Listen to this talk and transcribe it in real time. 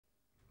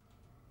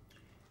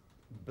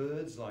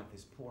Birds like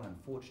this poor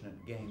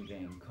unfortunate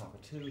gang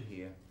cockatoo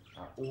here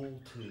are all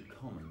too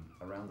common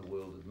around the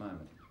world at the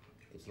moment.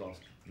 It's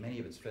lost many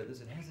of its feathers.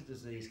 It has a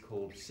disease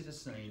called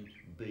cytosine,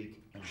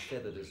 beak and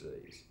feather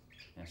disease.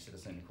 Now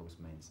cytosine of course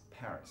means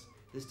parrots.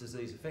 This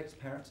disease affects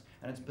parrots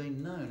and it's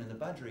been known in the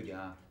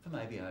budgerigar for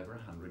maybe over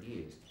 100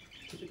 years.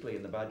 Typically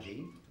in the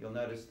budgie, you'll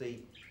notice the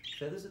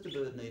feathers that the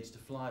bird needs to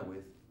fly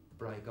with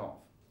break off.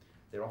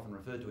 They're often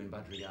referred to in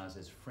budgerigars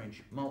as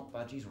French malt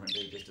budgies, or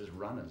indeed just as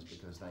runners,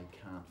 because they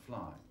can't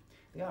fly.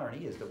 The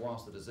irony is that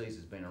whilst the disease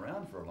has been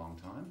around for a long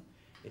time,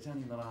 it's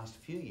only in the last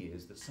few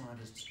years that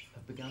scientists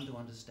have begun to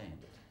understand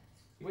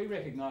it. We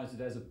recognised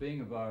it as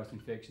being a virus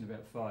infection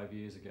about 5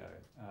 years ago,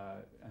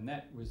 and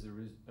that was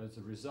as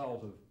a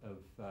result of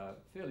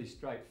fairly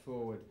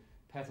straightforward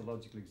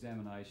pathological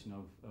examination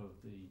of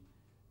the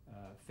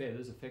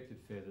feathers, affected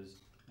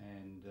feathers,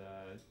 and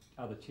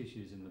other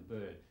tissues in the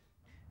bird.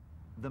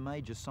 The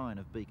major sign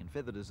of beak and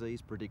feather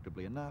disease,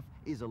 predictably enough,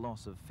 is a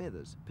loss of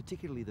feathers,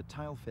 particularly the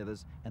tail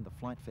feathers and the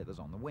flight feathers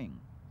on the wing.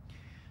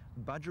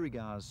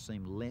 Budgerigars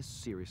seem less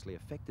seriously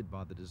affected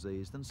by the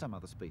disease than some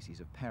other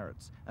species of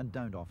parrots and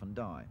don't often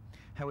die.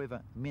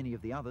 However, many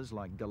of the others,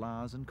 like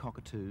galahs and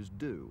cockatoos,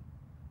 do.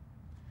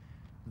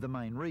 The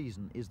main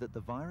reason is that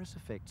the virus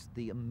affects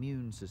the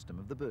immune system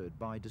of the bird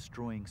by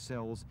destroying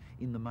cells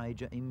in the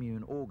major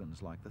immune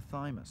organs like the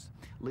thymus,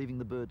 leaving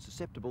the bird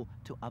susceptible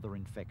to other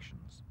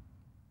infections.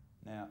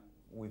 Now,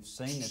 we've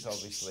seen this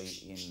obviously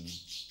in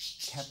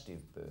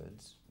captive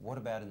birds. What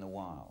about in the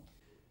wild?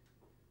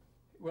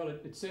 Well,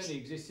 it certainly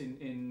exists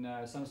in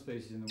some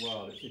species in the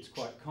wild. It's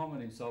quite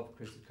common in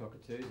sulphur-crested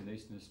cockatoos in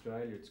eastern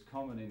Australia. It's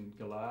common in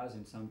galahs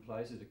in some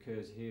places. It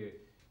occurs here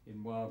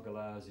in wild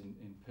galahs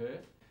in Perth.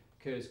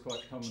 It occurs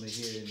quite commonly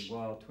here in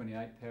wild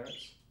 28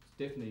 parrots.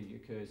 It definitely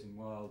occurs in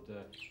wild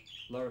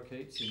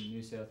lorikeets in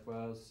New South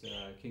Wales,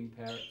 king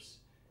parrots.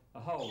 A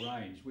whole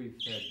range. We've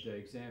had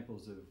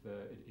examples of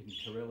in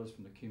corellas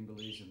from the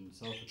Kimberleys and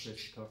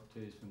sulphur-crested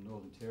cockatoos from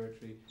Northern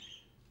Territory.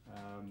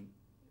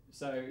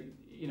 So,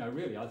 you know,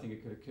 really I think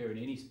it could occur in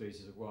any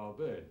species of wild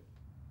bird.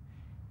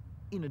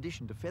 In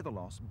addition to feather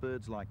loss,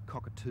 birds like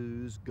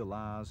cockatoos,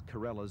 galahs,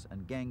 corellas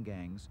and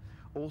gangangs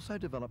also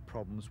develop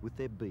problems with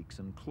their beaks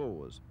and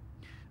claws.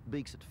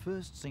 Beaks at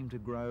first seem to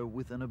grow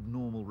with an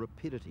abnormal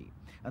rapidity,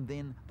 and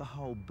then the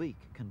whole beak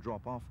can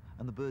drop off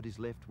and the bird is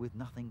left with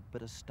nothing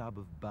but a stub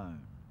of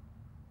bone.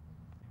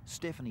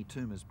 Stephanie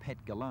Toomer's pet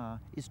galah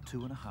is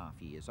 2.5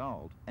 years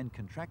old and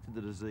contracted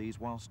the disease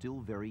while still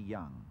very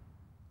young.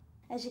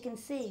 As you can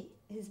see,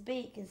 his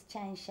beak has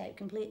changed shape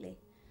completely.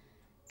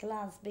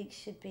 Galah's beak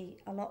should be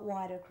a lot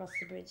wider across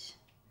the bridge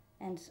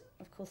and,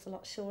 of course, a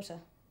lot shorter.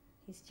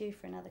 He's due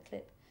for another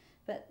clip.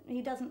 But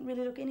he doesn't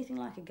really look anything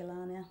like a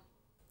galah now.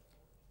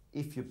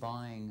 If you're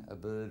buying a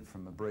bird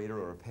from a breeder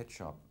or a pet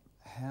shop,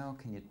 how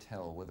can you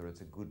tell whether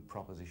it's a good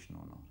proposition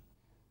or not?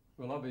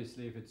 Well,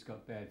 obviously, if it's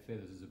got bad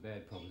feathers, it's a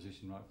bad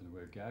proposition right from the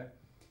word go.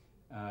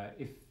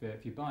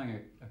 If you're buying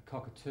a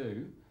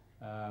cockatoo,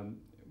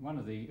 one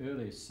of the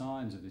earliest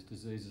signs of this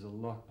disease is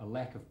a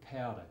lack of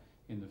powder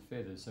in the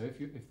feathers. So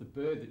if the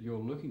bird that you're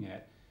looking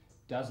at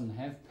doesn't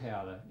have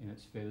powder in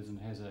its feathers and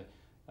has a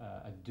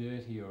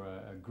dirty or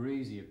a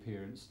greasy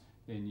appearance,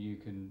 then you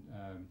can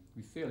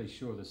be fairly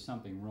sure there's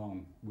something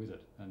wrong with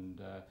it,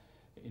 and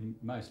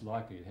most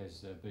likely it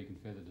has beak and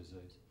feather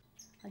disease.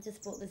 I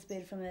just bought this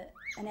bird from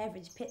an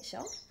average pet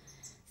shop,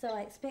 so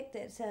I expect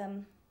that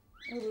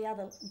all the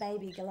other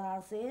baby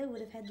galahs there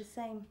would have had the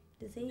same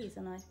disease,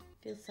 and I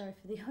feel sorry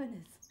for the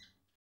owners.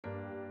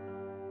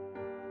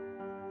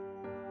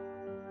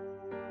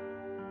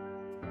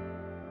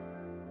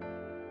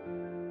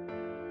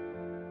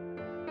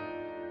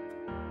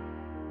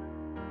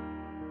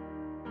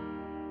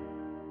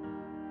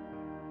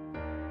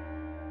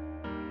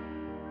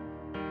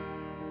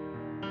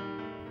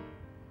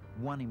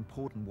 One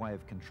important way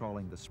of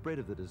controlling the spread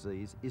of the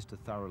disease is to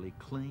thoroughly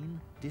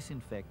clean,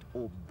 disinfect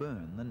or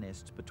burn the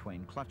nests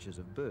between clutches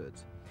of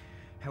birds.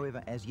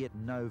 However, as yet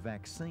no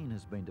vaccine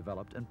has been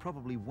developed and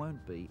probably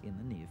won't be in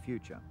the near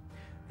future.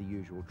 The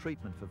usual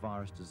treatment for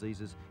virus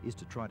diseases is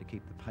to try to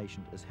keep the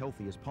patient as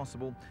healthy as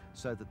possible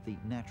so that the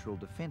natural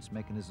defence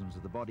mechanisms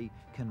of the body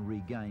can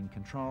regain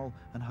control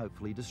and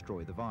hopefully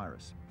destroy the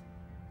virus.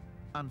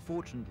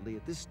 Unfortunately,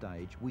 at this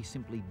stage, we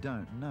simply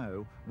don't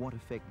know what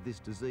effect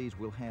this disease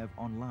will have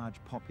on large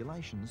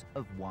populations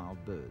of wild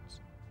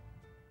birds.